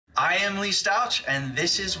I am Lee Stouch, and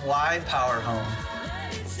this is why POWERHOME.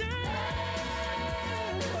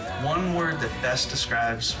 One word that best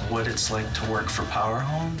describes what it's like to work for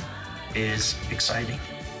POWERHOME is exciting.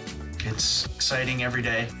 It's exciting every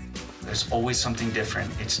day. There's always something different.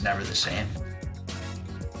 It's never the same.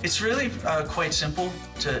 It's really quite simple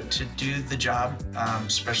to do the job,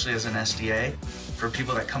 especially as an SDA. For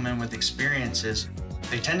people that come in with experiences,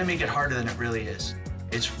 they tend to make it harder than it really is.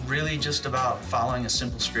 It's really just about following a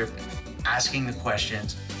simple script, asking the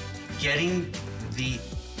questions, getting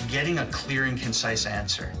a clear and concise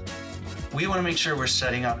answer. We want to make sure we're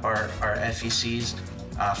setting up our FECs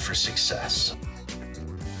for success.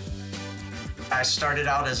 I started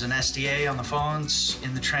out as an SDA on the phones,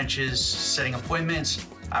 in the trenches, setting appointments.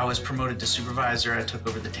 I was promoted to supervisor. I took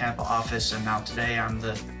over the Tampa office, and now today I'm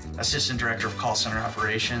the Assistant Director of Call Center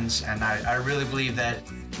Operations. And I really believe that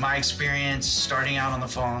my experience starting out on the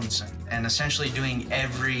phones and essentially doing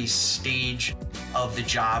every stage of the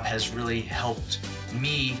job has really helped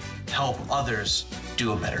me help others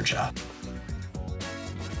do a better job.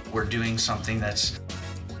 We're doing something that's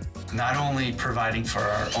not only providing for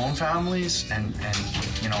our own families and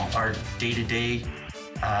our day-to-day,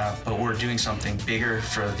 but we're doing something bigger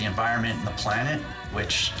for the environment and the planet,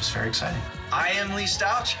 which is very exciting. I am Lee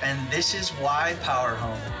Stouch, and this is why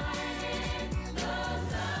POWERHOME.